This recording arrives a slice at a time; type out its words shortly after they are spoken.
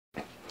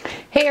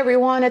Hey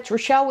everyone, it's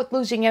Rochelle with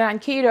Losing It on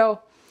Keto,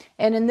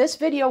 and in this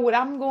video what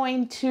I'm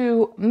going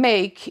to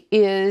make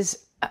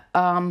is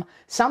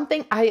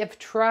something I have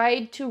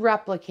tried to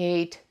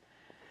replicate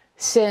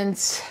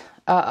since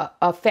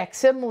a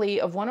facsimile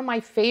of one of my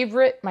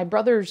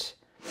brother's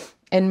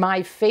and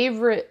my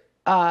favorite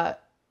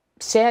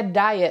sad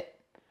diet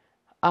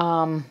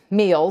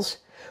meals,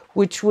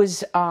 which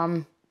was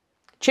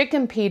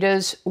chicken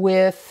pitas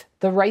with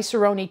the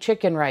rice-a-roni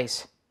chicken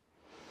rice.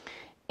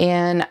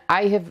 And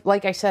I have,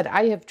 like I said,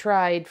 I have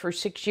tried for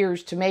 6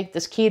 years to make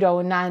this keto,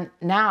 and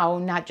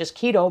not just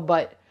keto,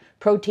 but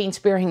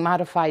protein-sparing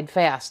modified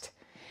fast.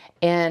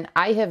 And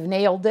I have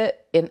nailed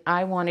it, and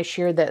I want to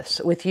share this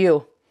with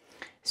you.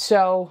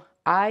 So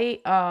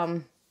I,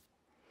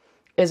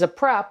 as a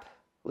prep,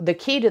 the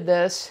key to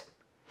this,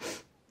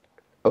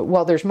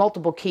 well, there's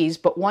multiple keys,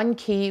 but one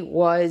key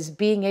was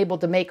being able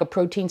to make a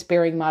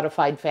protein-sparing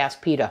modified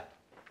fast pita.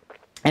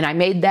 And I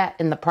made that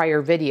in the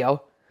prior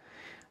video.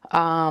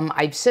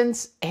 I've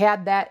since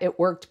had that. It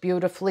worked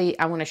beautifully.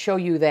 I want to show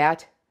you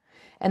that.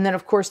 And then,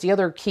 of course, the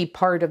other key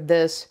part of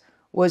this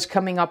was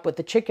coming up with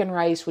the chicken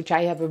rice, which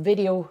I have a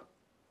video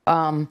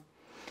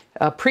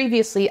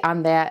previously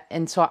on that,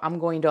 and so I'm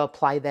going to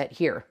apply that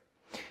here.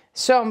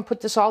 So I'm going to put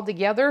this all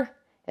together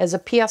as a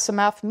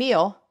PSMF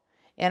meal,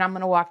 and I'm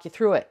going to walk you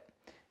through it.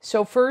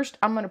 So first,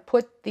 I'm going to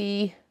put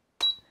the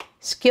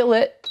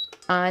skillet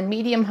on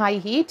medium-high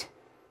heat,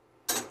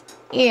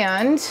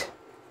 and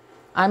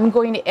I'm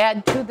going to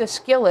add to the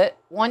skillet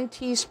 1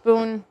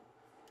 teaspoon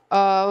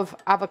of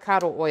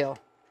avocado oil.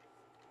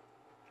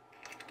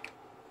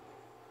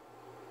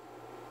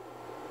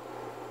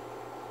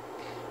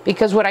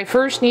 Because what I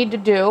first need to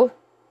do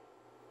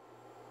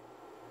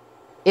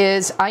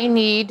is I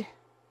need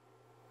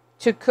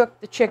to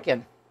cook the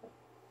chicken.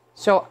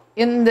 So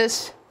in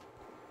this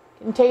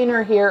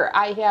container here,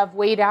 I have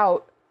weighed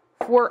out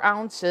 4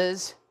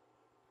 ounces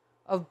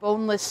of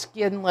boneless,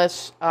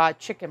 skinless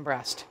chicken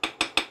breast.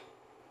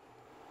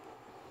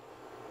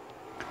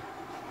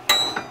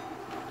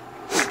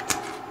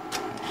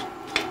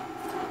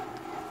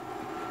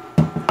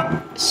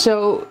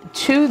 So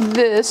to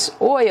this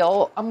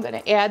oil, I'm going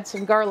to add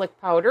some garlic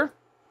powder.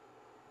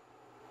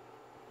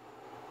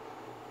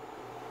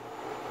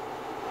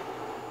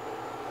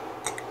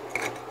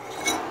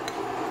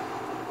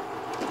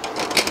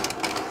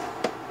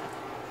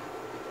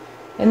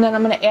 And then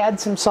I'm going to add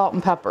some salt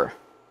and pepper.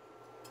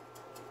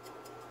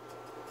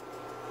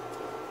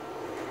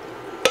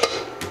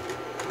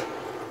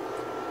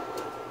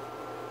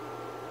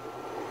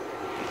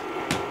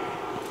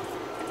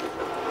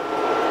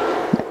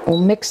 We'll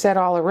mix that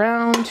all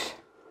around.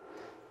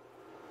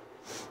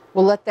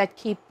 We'll let that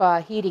keep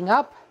heating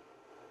up.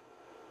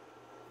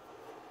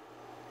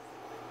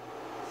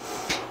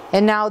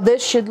 And now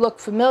this should look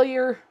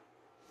familiar.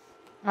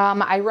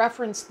 I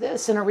referenced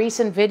this in a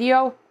recent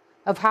video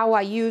of how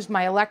I use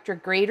my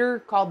electric grater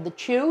called the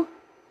Chew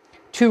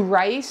to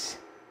rice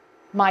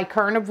my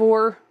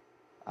carnivore,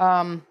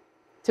 to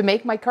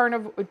turn my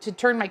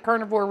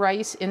carnivore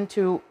rice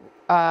into,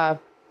 a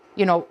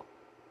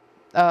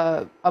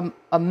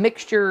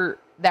mixture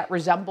that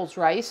resembles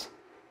rice.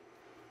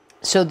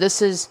 So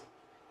this is,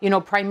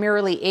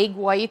 primarily egg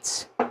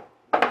whites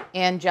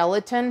and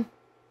gelatin.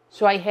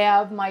 So I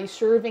have my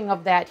serving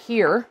of that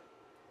here.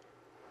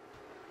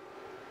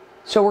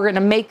 So we're going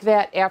to make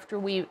that after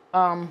we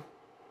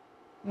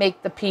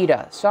make the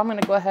pita. So I'm going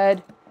to go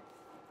ahead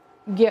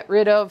and get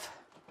rid of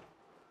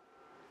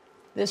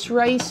this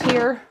rice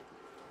here.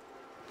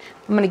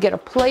 I'm going to get a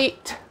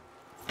plate.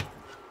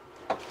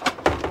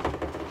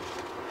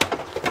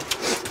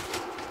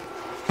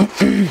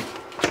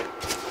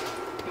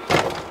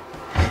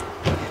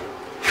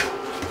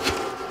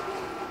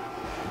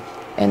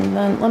 And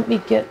then let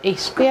me get a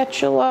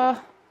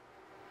spatula.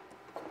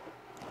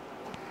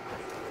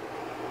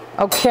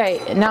 Okay,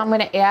 and now I'm going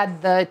to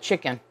add the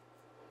chicken.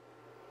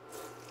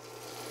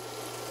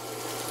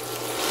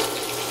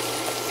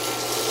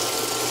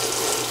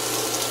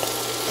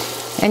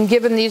 And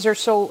given these are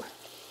so,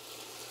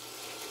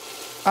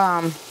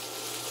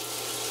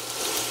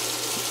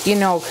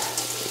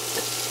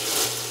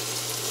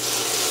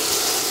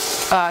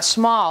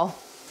 small,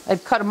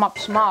 I've cut them up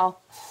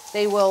small,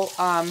 they will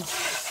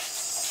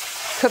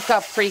cook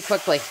up pretty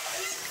quickly.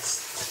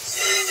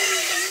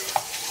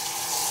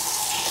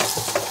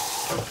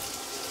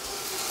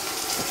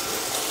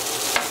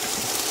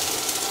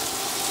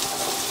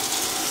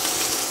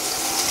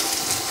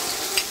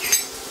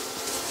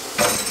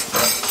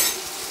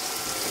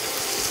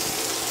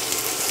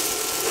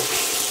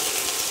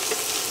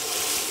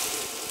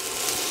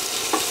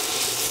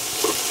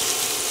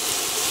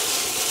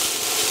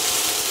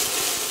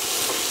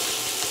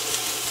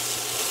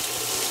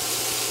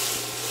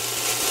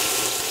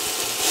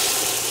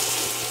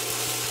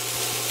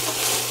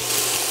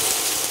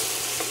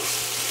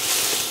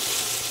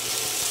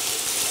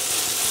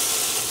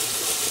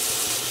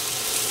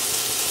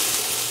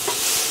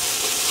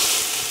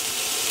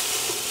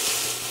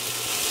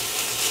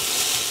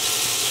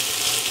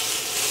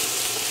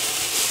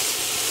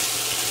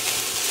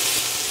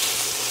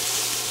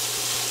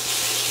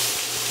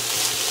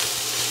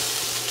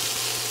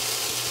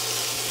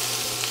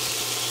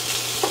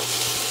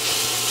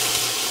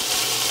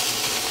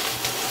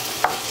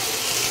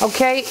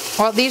 Okay,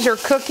 while these are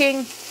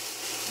cooking,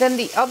 then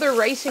the other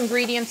rice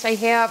ingredients I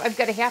have, I've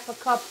got a half a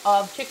cup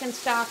of chicken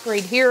stock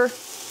right here.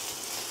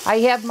 I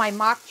have my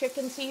mock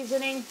chicken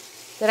seasoning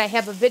that I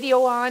have a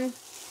video on.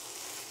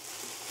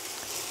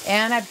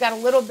 And I've got a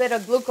little bit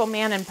of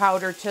Glucomannan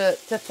powder to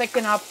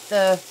thicken up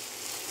the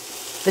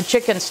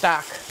chicken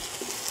stock.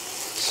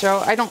 So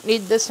I don't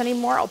need this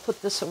anymore. I'll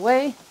put this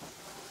away.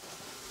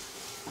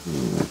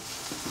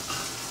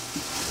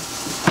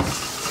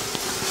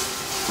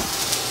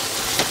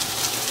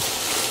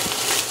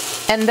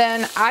 And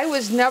then I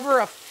was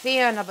never a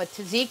fan of a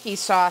tzatziki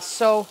sauce,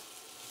 so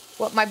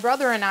what my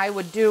brother and I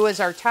would do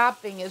as our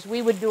topping is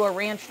we would do a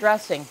ranch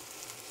dressing.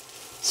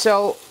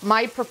 So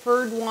my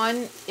preferred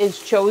one is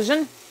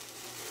chosen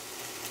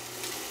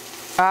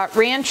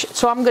ranch,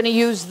 so I'm going to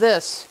use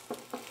this.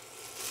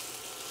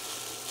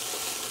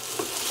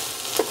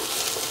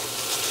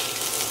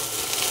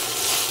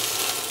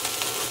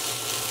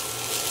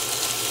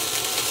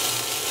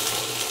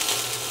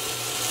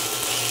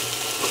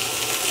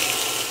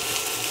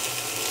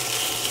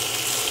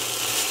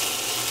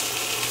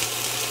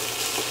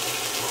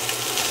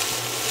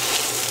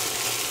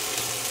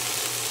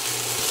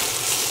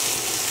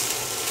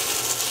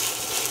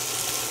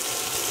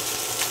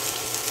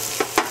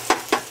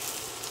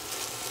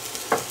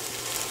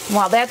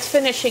 While that's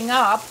finishing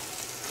up,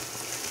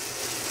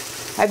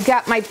 I've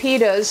got my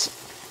pitas,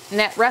 and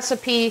that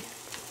recipe,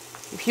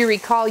 if you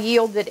recall,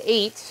 yielded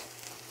 8.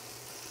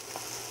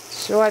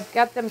 So I've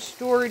got them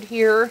stored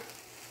here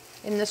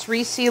in this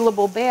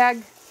resealable bag.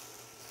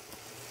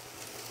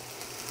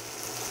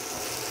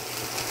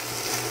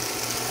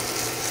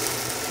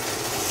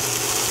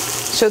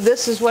 So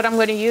this is what I'm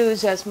going to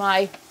use as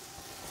my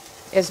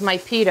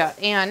pita.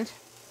 And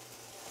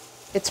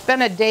it's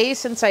been a day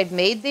since I've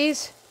made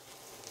these.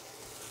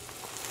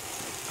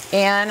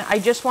 And I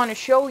just want to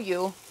show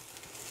you,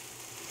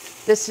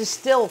 this is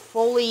still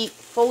fully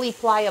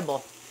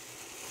pliable,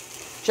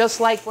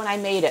 just like when I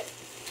made it.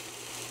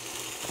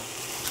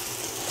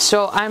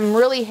 So I'm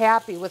really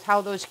happy with how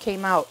those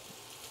came out.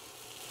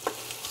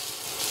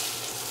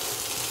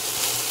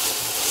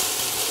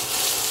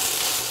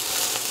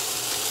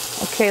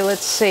 Okay,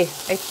 let's see.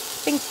 I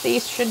think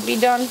these should be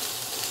done.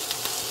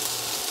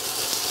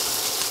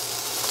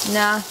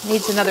 Nah,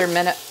 needs another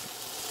minute.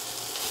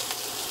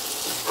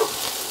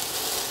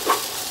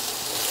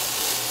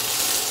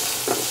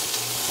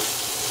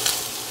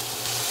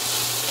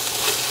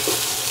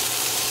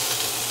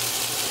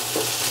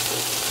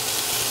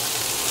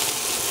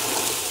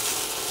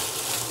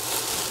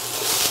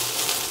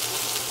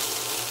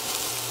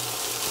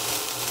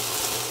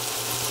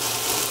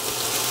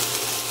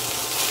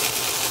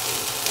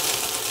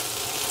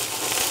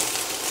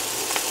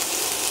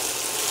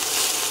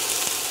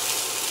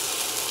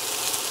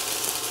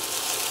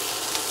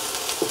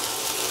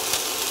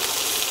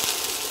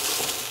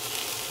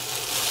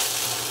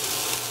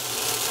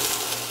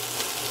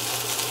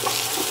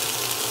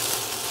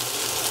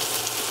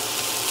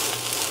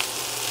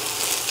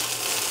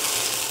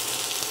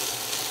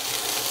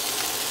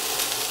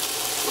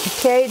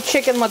 Okay,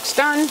 chicken looks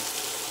done.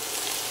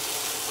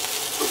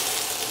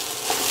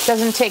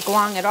 Doesn't take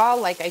long at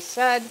all, like I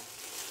said.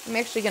 I'm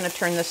actually going to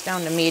turn this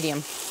down to medium.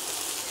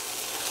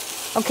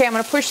 Okay, I'm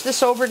going to push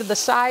this over to the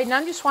side, and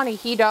I just want to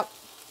heat up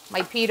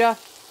my pita,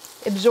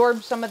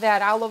 absorb some of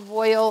that olive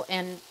oil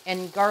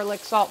and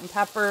garlic, salt, and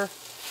pepper.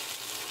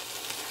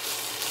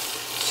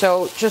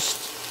 So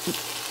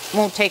just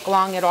won't take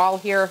long at all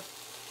here.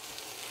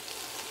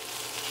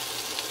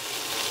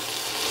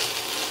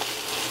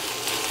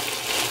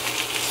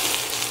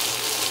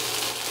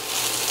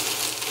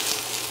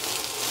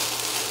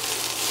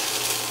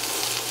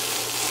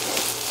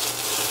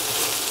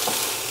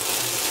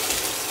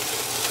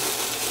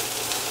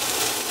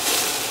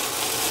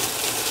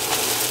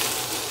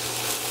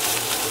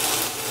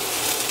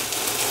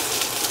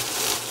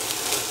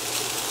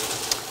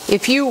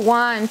 If you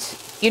want,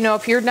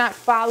 if you're not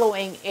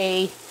following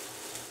a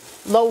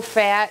low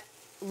fat,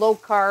 low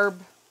carb,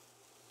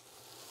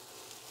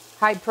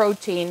 high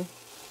protein,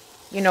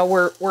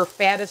 where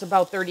fat is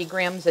about 30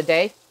 grams a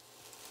day,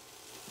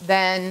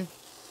 then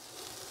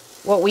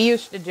what we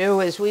used to do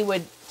is we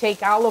would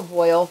take olive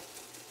oil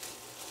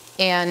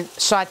and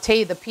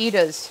saute the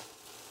pitas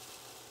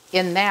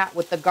in that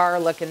with the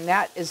garlic, and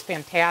that is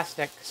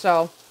fantastic.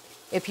 So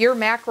if your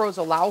macros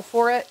allow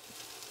for it,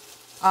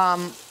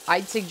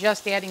 I'd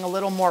suggest adding a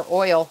little more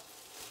oil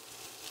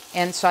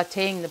and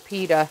sauteing the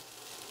pita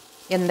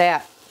in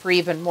that for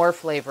even more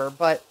flavor.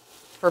 But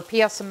for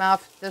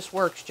PSMF, this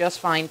works just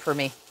fine for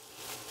me.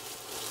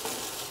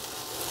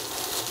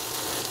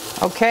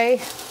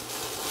 Okay.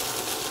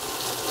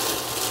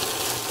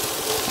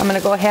 I'm going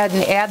to go ahead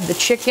and add the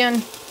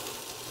chicken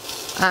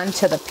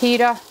onto the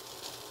pita.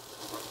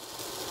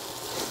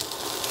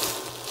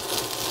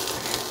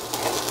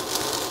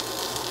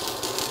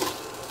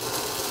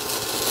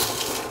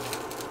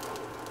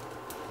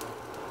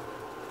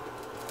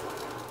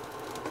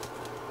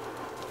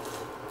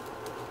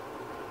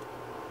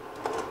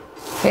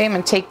 Okay, I'm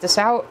going to take this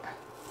out.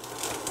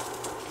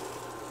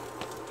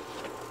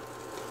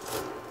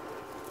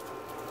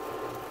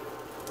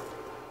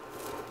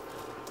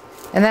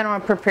 And then I'm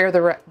going to prepare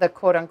the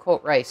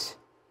quote-unquote rice.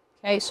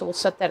 Okay, so we'll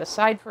set that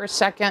aside for a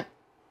second.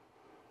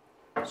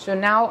 So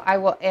now I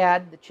will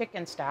add the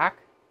chicken stock.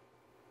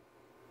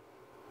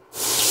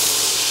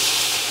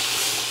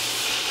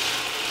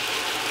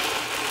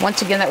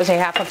 Once again, that was a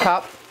half a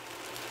cup.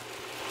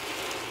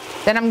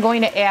 Then I'm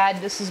going to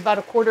add, this is about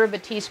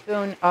 1/4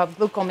 teaspoon of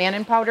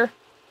Glucomannan powder.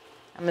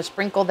 I'm going to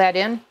sprinkle that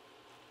in.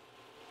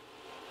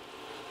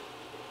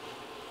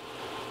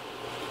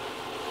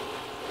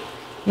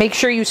 Make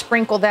sure you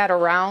sprinkle that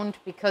around,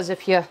 because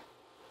if you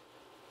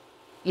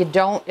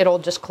don't, it'll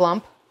just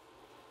clump.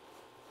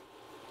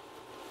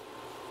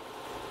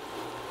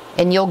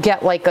 And you'll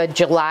get like a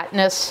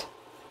gelatinous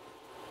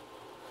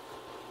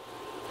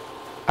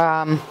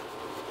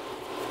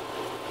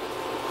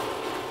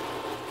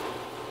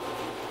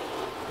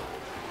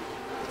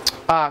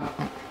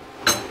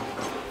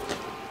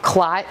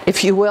clot,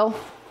 if you will.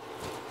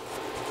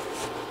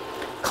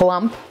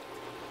 Clump.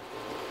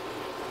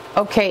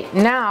 Okay,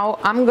 now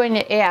I'm going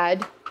to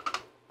add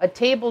a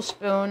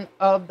tablespoon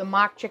of the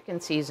mock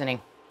chicken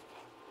seasoning.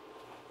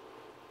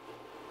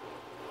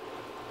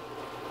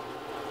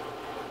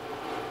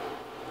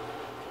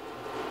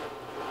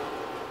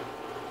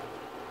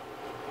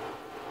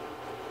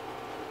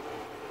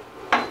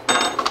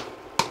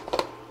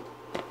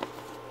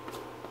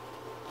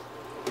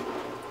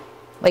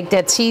 Like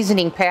that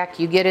seasoning pack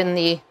you get in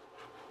the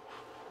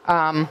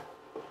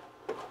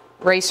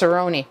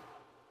rice-a-roni.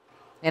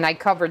 And I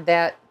covered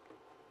that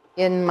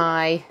in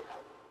my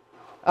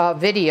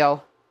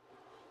video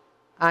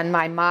on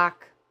my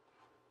mock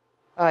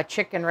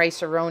chicken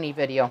rice-a-roni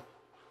video.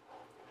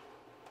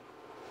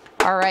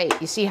 All right,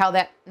 you see how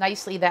that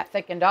nicely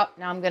thickened up?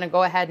 Now I'm going to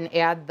go ahead and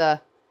add the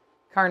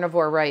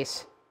carnivore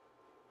rice.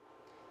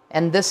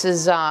 And this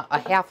is a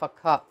half a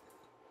cup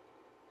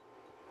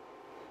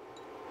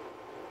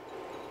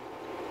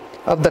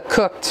of the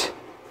cooked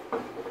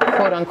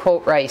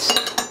quote-unquote rice.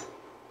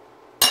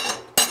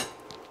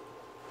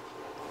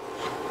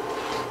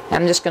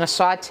 I'm just going to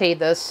saute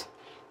this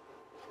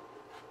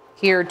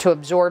here to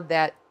absorb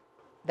that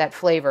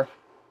flavor.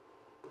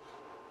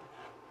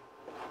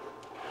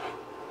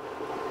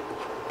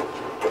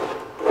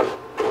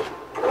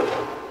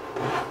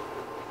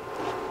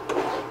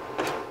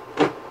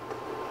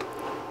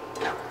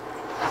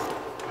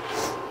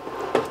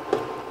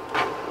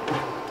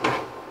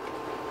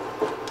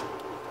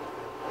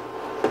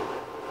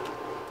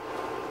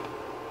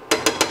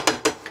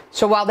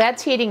 So while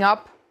that's heating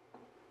up,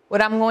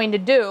 what I'm going to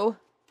do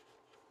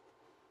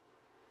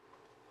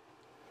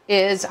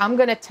is I'm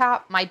going to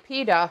top my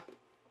pita,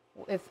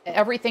 if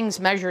everything's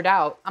measured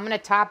out, I'm going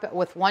to top it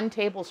with 1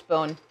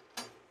 tablespoon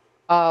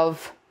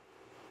of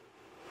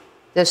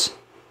this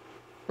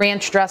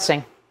ranch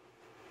dressing.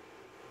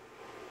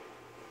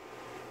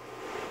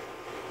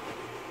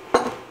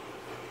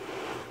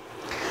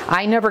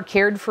 I never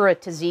cared for a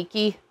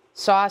tzatziki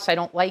sauce. I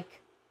don't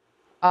like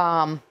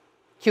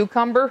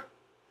cucumber.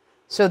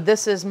 So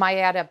this is my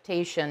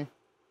adaptation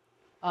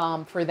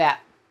for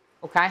that,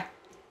 okay?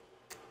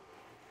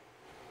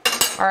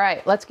 All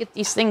right, let's get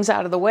these things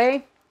out of the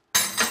way,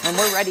 and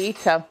we're ready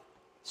to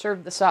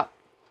serve this up.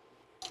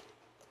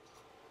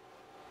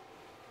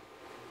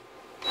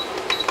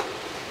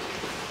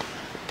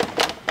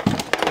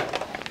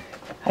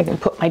 I can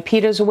put my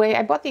pitas away.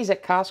 I bought these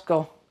at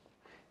Costco.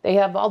 They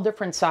have all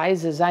different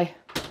sizes. I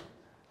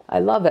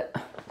love it.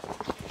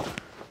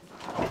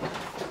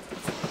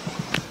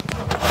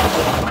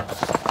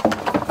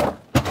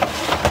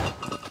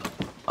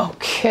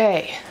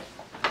 Okay,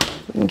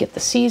 we can get the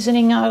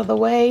seasoning out of the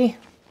way.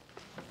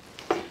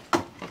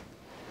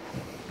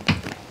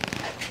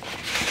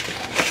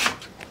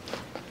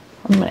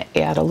 I'm going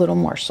to add a little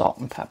more salt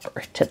and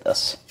pepper to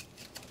this.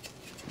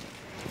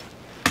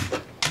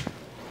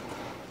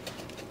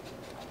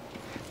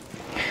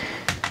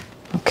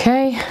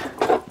 Okay.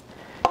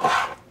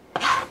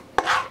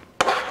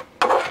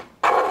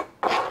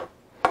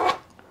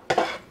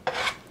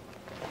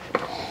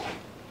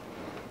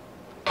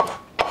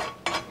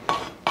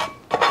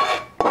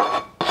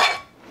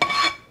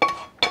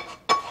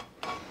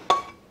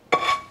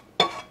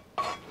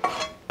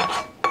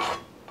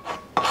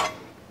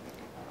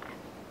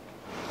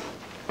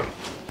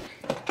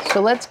 So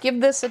let's give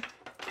this a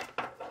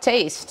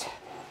taste.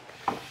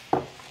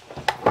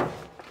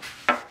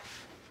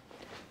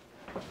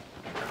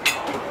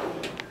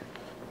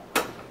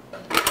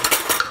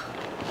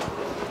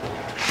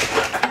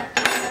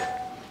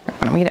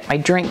 Let me get my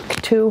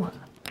drink too.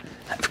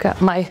 I've got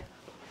my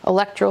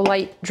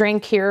electrolyte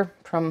drink here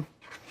from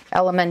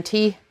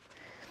LMNT.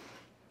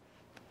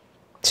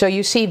 So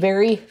you see,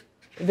 very,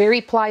 very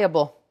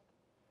pliable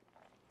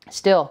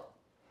still.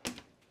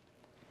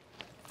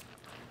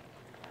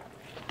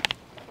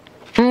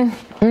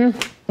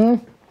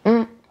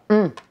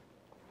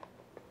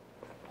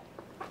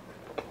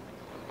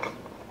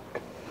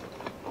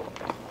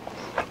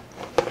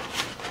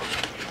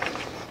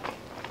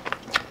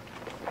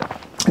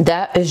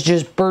 That is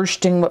just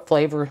bursting with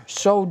flavor.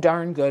 So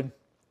darn good.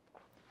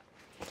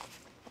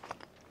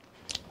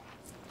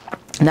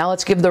 Now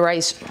let's give the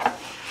rice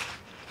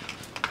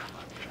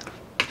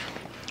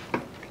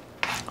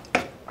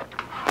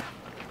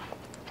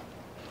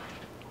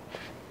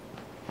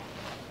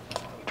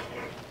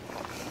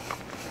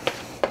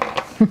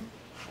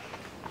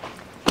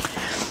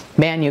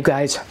Man, you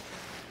guys,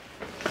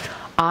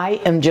 I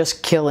am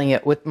just killing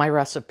it with my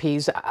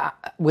recipes,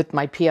 with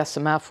my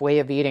PSMF way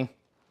of eating.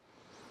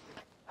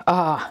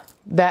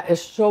 That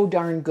is so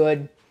darn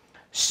good.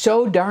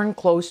 So darn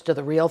close to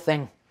the real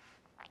thing.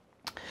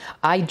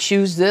 I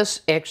choose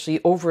this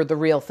actually over the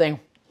real thing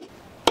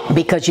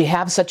because you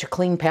have such a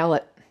clean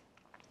palate.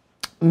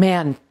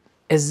 Man,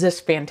 is this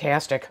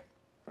fantastic.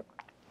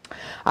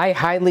 I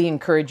highly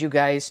encourage you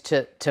guys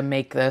to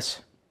make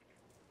this.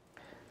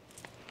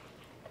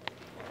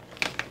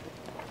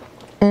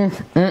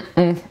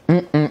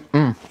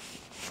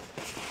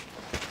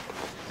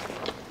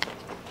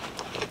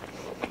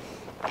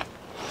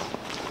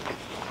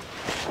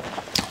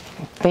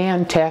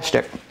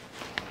 Fantastic.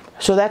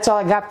 So that's all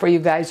I got for you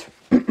guys.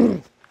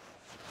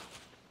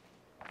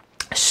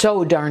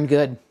 So darn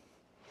good.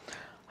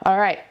 All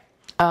right,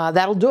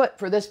 that'll do it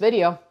for this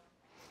video.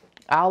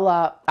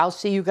 I'll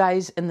see you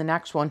guys in the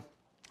next one.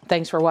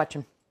 Thanks for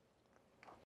watching.